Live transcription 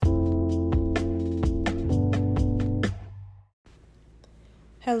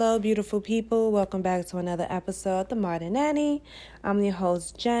Hello, beautiful people. Welcome back to another episode of The Modern Nanny. I'm your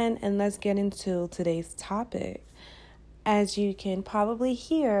host, Jen, and let's get into today's topic. As you can probably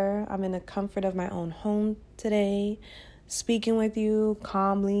hear, I'm in the comfort of my own home today, speaking with you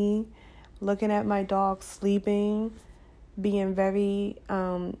calmly, looking at my dog sleeping, being very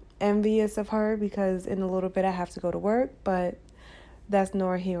envious of her because in a little bit I have to go to work, but that's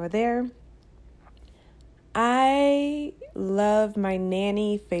nor here or there. I love my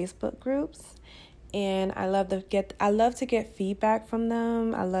nanny Facebook groups, and I love to get feedback from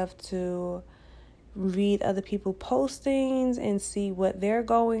them. I love to read other people's postings and see what they're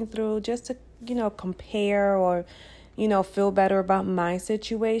going through, just to compare or feel better about my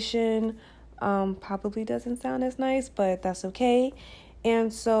situation. Probably doesn't sound as nice, but that's okay.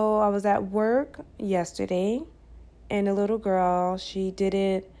 And so I was at work yesterday, and a little girl, she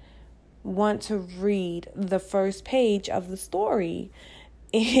didn't want to read the first page of the story.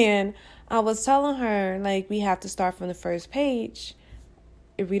 And I was telling her, we have to start from the first page.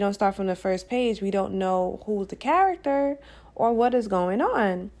 If we don't start from the first page, we don't know who's the character or what is going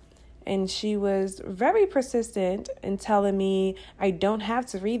on. And she was very persistent in telling me I don't have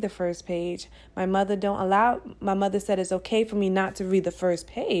to read the first page. My mother said it's okay for me not to read the first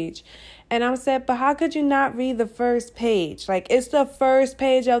page. And I said, but how could you not read the first page? It's the first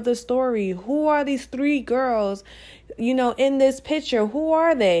page of the story. Who are these three girls, in this picture? Who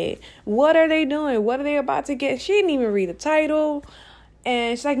are they? What are they doing? What are they about to get? She didn't even read the title.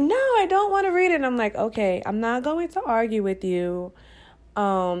 And she's like, no, I don't want to read it. And I'm like, okay, I'm not going to argue with you.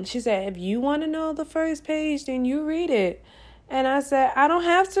 She said, if you want to know the first page, then you read it. And I said, I don't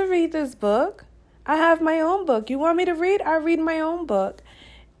have to read this book. I have my own book. You want me to read? I read my own book.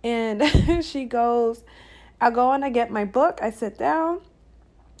 And she goes, I go and I get my book. I sit down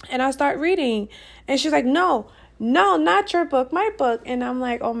and I start reading. And she's like, no, not your book, my book. And I'm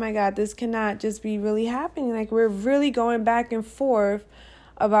like, oh my God, this cannot just be really happening. We're really going back and forth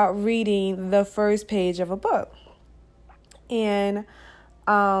about reading the first page of a book. And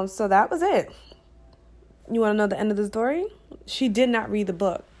so that was it. You want to know the end of the story? She did not read the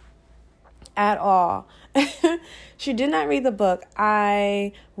book at all. She did not read the book.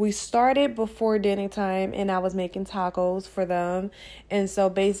 We started before dinner time, and I was making tacos for them. And so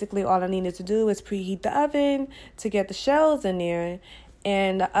basically all I needed to do was preheat the oven to get the shells in there.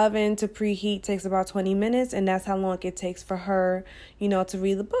 And the oven to preheat takes about 20 minutes, and that's how long it takes for her, to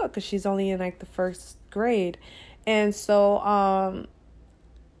read the book, because she's only in the first grade. And so,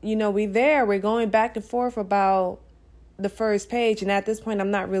 we're going back and forth about the first page. And at this point,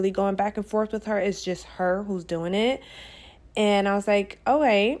 I'm not really going back and forth with her. It's just her who's doing it. And I was like,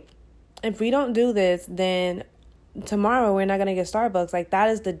 okay, if we don't do this, then tomorrow we're not going to get Starbucks. That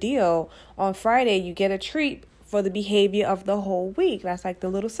is the deal. On Friday, you get a treat for the behavior of the whole week. That's the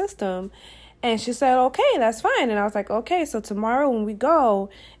little system. And she said, okay, that's fine. And I was like, okay, so tomorrow when we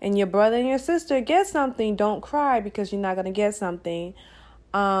go and your brother and your sister get something, don't cry because you're not going to get something.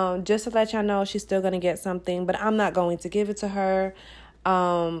 Just to let y'all know, she's still going to get something, but I'm not going to give it to her.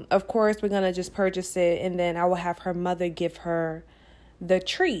 Of course, we're going to just purchase it, and then I will have her mother give her the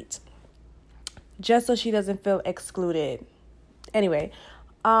treat just so she doesn't feel excluded. Anyway,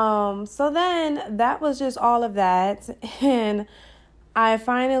 so then that was just all of that. And I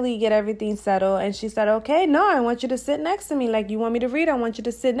finally get everything settled, and she said, okay, no, I want you to sit next to me. You want me to read? I want you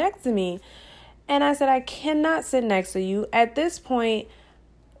to sit next to me. And I said, I cannot sit next to you. At this point,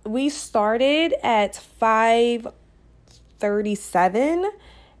 we started at 5:37,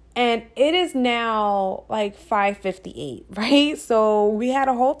 and it is now 5:58, right? So we had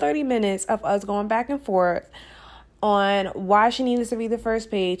a whole 30 minutes of us going back and forth on why she needed to read the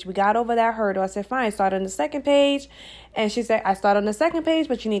first page. We got over that hurdle. I said, fine, start on the second page. And she said, I start on the second page,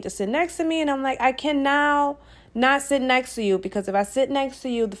 but you need to sit next to me. And I'm like, I can now not sit next to you, because if I sit next to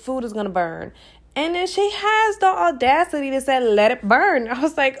you, the food is going to burn. And then she has the audacity to say, let it burn. I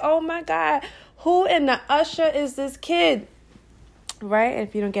was like, oh my God, who in the Usher is this kid? Right?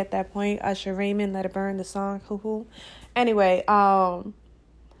 If you don't get that point, Usher Raymond, Let It Burn, the song, hoo-hoo. Anyway, so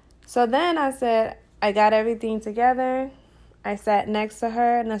then I said, I got everything together. I sat next to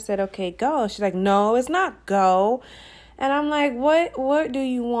her and I said, okay, go. She's like, no, it's not go. And I'm like, what do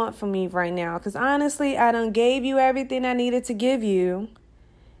you want from me right now? Because honestly, I done gave you everything I needed to give you,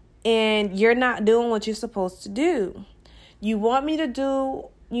 and you're not doing what you're supposed to do. You want me to do,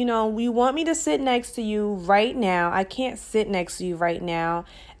 you want me to sit next to you right now. I can't sit next to you right now.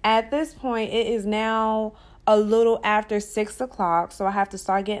 At this point, it is now a little after 6 o'clock. So I have to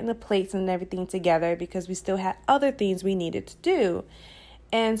start getting the plates and everything together because we still had other things we needed to do.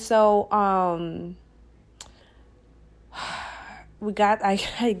 And so,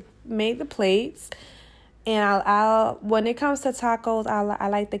 I made the plates, and I'll when it comes to tacos, I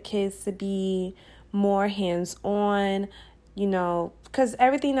like the kids to be more hands-on, because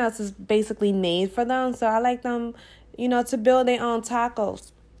everything else is basically made for them. So I like them, to build their own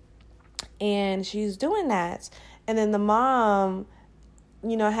tacos. And she's doing that. And then the mom,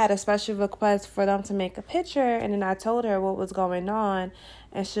 had a special request for them to make a picture. And then I told her what was going on.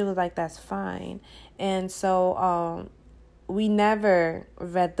 And she was like, that's fine. And so we never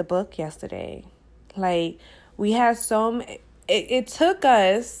read the book yesterday. Like, we had it took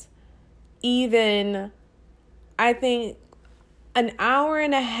us even, I think, an hour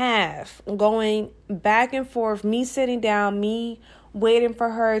and a half going back and forth, me sitting down, me waiting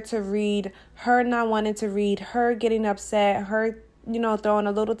for her to read, her not wanting to read, her getting upset, her, throwing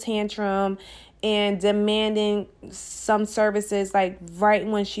a little tantrum and demanding some services like right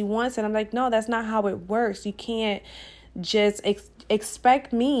when she wants it. I'm like, no, that's not how it works. You can't just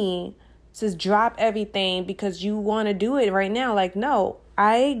expect me to drop everything because you want to do it right now. Like, no,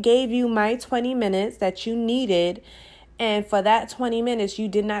 I gave you my 20 minutes that you needed. And for that 20 minutes, you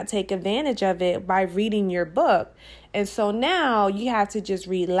did not take advantage of it by reading your book. And so now you have to just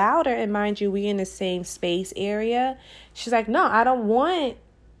read louder. And mind you, we in the same space area. She's like, no, I don't want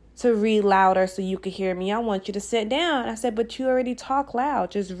to read louder so you can hear me. I want you to sit down. I said, but you already talk loud.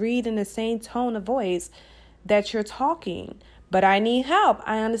 Just read in the same tone of voice that you're talking. But I need help.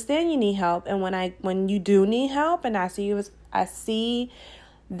 I understand you need help. And when you do need help and I see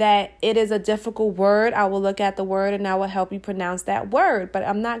that it is a difficult word, I will look at the word and I will help you pronounce that word. But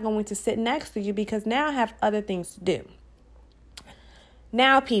I'm not going to sit next to you because now I have other things to do.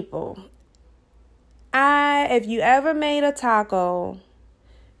 Now, people, if you ever made a taco,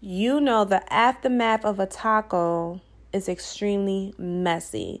 the aftermath of a taco is extremely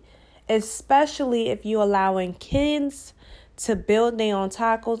messy, especially if you're allowing kids to build their own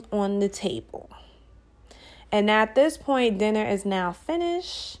tacos on the table. And at this point, dinner is now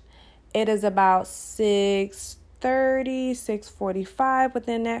finished. It is about 6:30, 6:45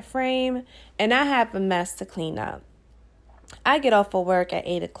 within that frame. And I have a mess to clean up. I get off of work at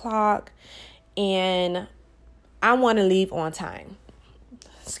 8 o'clock and I want to leave on time.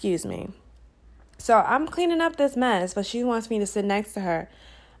 Excuse me. So I'm cleaning up this mess, but she wants me to sit next to her.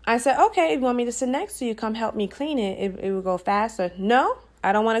 I said, okay, if you want me to sit next to you, come help me clean it. It will go faster. No,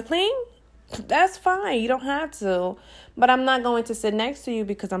 I don't want to clean. That's fine. You don't have to. But I'm not going to sit next to you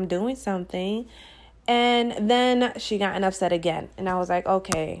because I'm doing something. And then she got upset again. And I was like,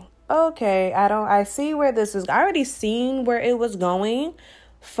 okay. I see where this is. I already seen where it was going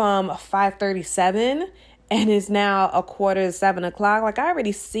from 5:37. And it's now 6:45, 7:00. Like, I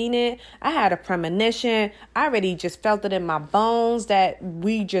already seen it. I had a premonition. I already just felt it in my bones that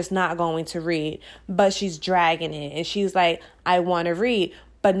we just not going to read. But she's dragging it. And she's like, I want to read.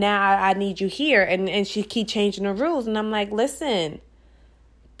 But now I need you here. And she keep changing the rules. And I'm like, listen,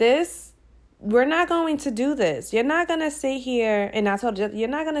 we're not going to do this. You're not going to sit here. And I told you, you're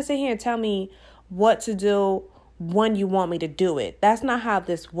not going to sit here and tell me what to do when you want me to do it. That's not how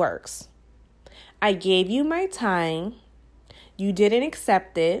this works. I gave you my time. You didn't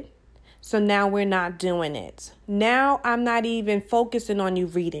accept it. So now we're not doing it. Now I'm not even focusing on you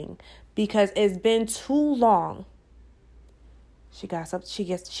reading because it's been too long. She gets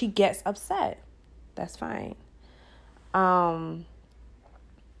upset. That's fine.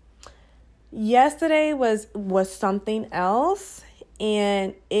 Yesterday was something else,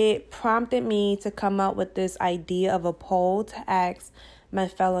 and it prompted me to come up with this idea of a poll to ask my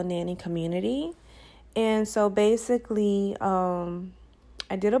fellow nanny community. And so basically,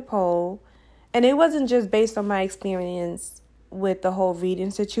 I did a poll, and it wasn't just based on my experience with the whole reading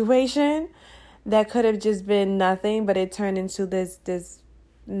situation. That could have just been nothing, but it turned into this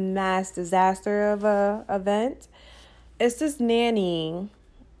mass disaster of a event. It's this nanny,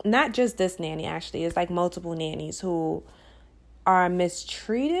 not just this nanny, actually. It's like multiple nannies who are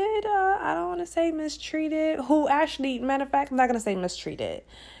mistreated. I don't want to say mistreated. Who actually, matter of fact, I'm not going to say mistreated.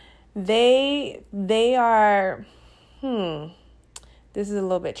 They are, this is a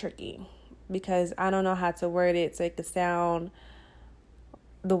little bit tricky because I don't know how to word it so it could sound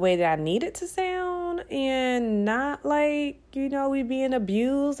the way that I need it to sound and not like, we being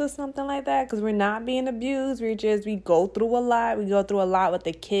abused or something like that, because we're not being abused. We go through a lot. We go through a lot with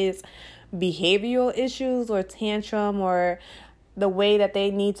the kids' behavioral issues or tantrum or the way that they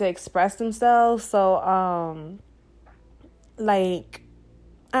need to express themselves. So,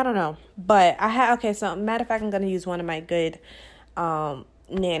 I don't know. But so matter of fact, I'm going to use one of my good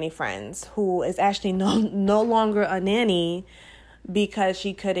nanny friends who is actually no longer a nanny because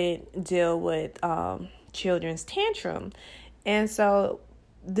she couldn't deal with children's tantrum. And so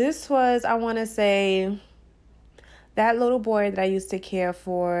this was, I want to say, that little boy that I used to care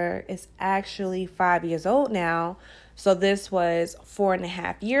for is actually 5 years old now. So this was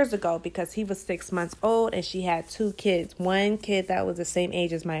 4.5 years ago, because he was 6 months old and she had 2 kids. One kid that was the same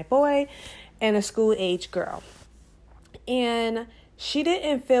age as my boy and a school age girl. And she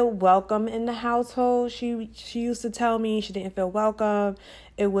didn't feel welcome in the household. She used to tell me she didn't feel welcome.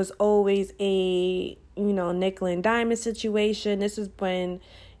 It was always a, nickel and diamond situation. This is when,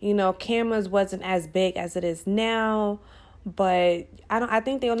 cameras wasn't as big as it is now. But I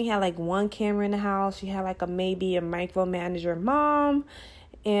think they only had like one camera in the house. She had like maybe a micromanager mom.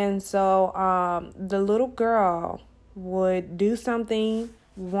 And so the little girl would do something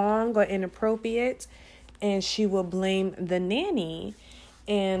wrong or inappropriate, and she would blame the nanny.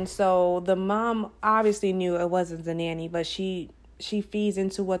 And so the mom obviously knew it wasn't the nanny, but she feeds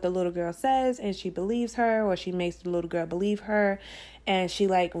into what the little girl says, and she believes her, or she makes the little girl believe her, and she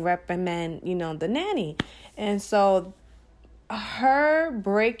like reprimand, the nanny. And so her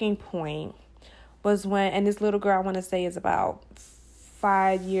breaking point was when, and this little girl, I want to say, is about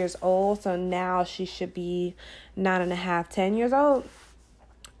 5 years old. So now she should be 9.5, 10 years old.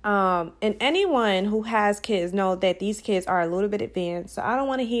 And anyone who has kids know that these kids are a little bit advanced. So I don't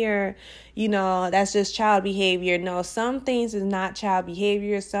want to hear, that's just child behavior. No, some things is not child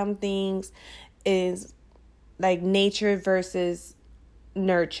behavior. Some things is like nature versus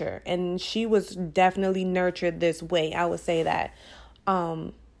nurture. And she was definitely nurtured this way. I would say that,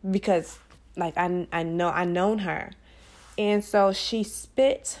 because like I known her. And so she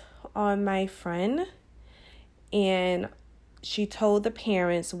spit on my friend, and she told the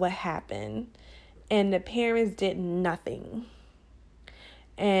parents what happened, and the parents did nothing.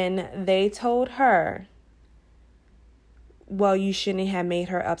 And they told her, well, you shouldn't have made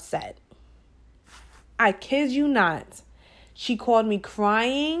her upset. I kid you not. She called me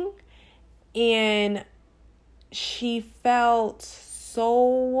crying, and she felt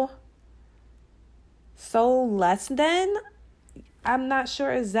so less than. I'm not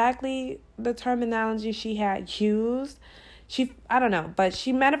sure exactly the terminology she had used. I don't know, but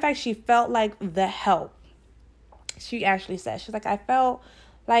matter of fact, she felt like the help. She actually said, she's like, I felt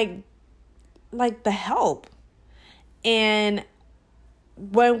like the help. And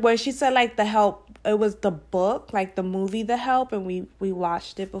when she said like the help, it was the book, like the movie The Help, and we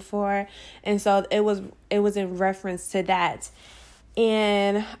watched it before. And so it was in reference to that.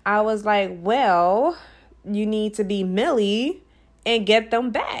 And I was like, well, you need to be Millie and get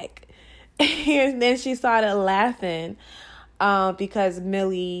them back. And then she started laughing, because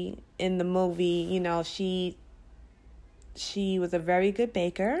Millie in the movie, she was a very good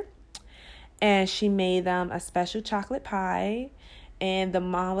baker, and she made them a special chocolate pie. And the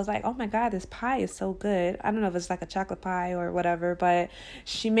mom was like, oh my God, this pie is so good. I don't know if it's like a chocolate pie or whatever, but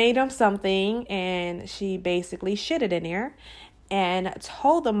she made them something, and she basically shit it in there and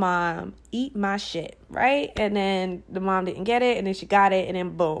told the mom, eat my shit, right? And then the mom didn't get it, and then she got it, and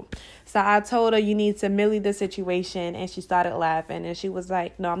then boom. So I told her, you need to Millie the situation, and she started laughing, and she was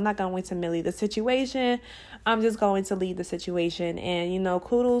like, no, I'm not going to Millie the situation. I'm just going to lead the situation. And,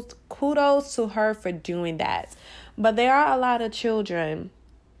 kudos to her for doing that. But there are a lot of children,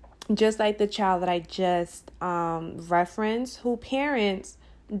 just like the child that I just referenced, who parents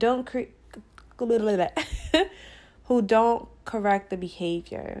don't who don't correct the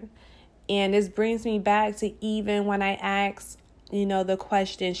behavior. And this brings me back to even when I ask, the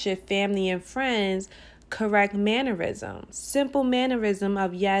question, should family and friends correct mannerisms? Simple mannerism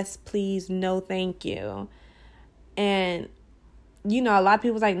of yes, please, no, thank you. And, a lot of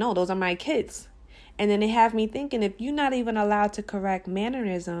people's like, no, those are my kids. And then they have me thinking, if you're not even allowed to correct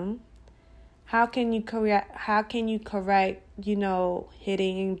mannerism, how can you correct,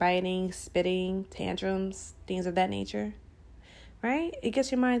 hitting, biting, spitting, tantrums, things of that nature? Right? It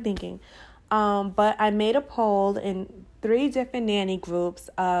gets your mind thinking. But I made a poll in 3 different nanny groups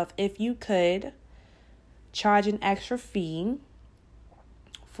of if you could charge an extra fee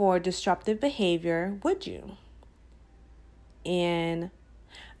for disruptive behavior, would you? And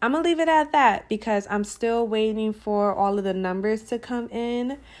I'm going to leave it at that, because I'm still waiting for all of the numbers to come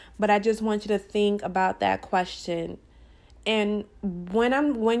in. But I just want you to think about that question. And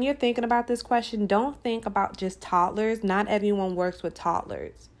when you're thinking about this question, don't think about just toddlers. Not everyone works with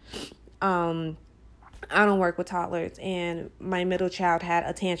toddlers. I don't work with toddlers, and my middle child had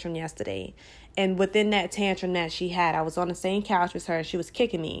a tantrum yesterday. And within that tantrum that she had, I was on the same couch with her, and she was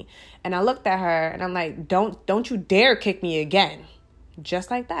kicking me. And I looked at her, and I'm like, don't you dare kick me again.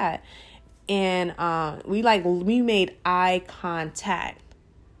 Just like that. And we made eye contact,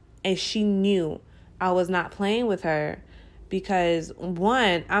 and she knew I was not playing with her. because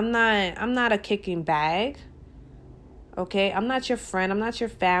one, I'm not a kicking bag. Okay, I'm not your friend. I'm not your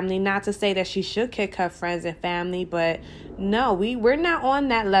family. Not to say that she should kick her friends and family, but no, we're not on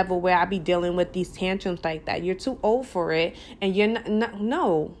that level where I be dealing with these tantrums like that. You're too old for it, and you're not.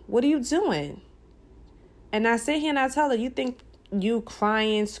 No, what are you doing? And I sit here and I tell her, you think you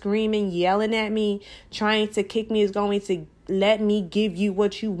crying, screaming, yelling at me, trying to kick me is going to let me give you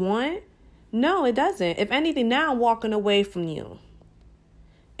what you want? No, it doesn't. If anything, now I'm walking away from you.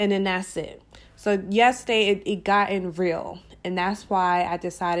 And then that's it. So yesterday it gotten real. And that's why I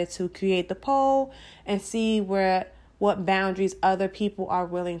decided to create the poll and see what boundaries other people are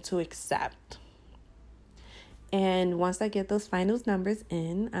willing to accept. And once I get those finals numbers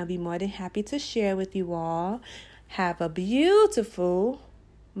in, I'll be more than happy to share with you all. Have a beautiful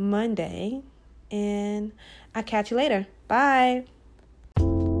Monday. And I'll catch you later. Bye.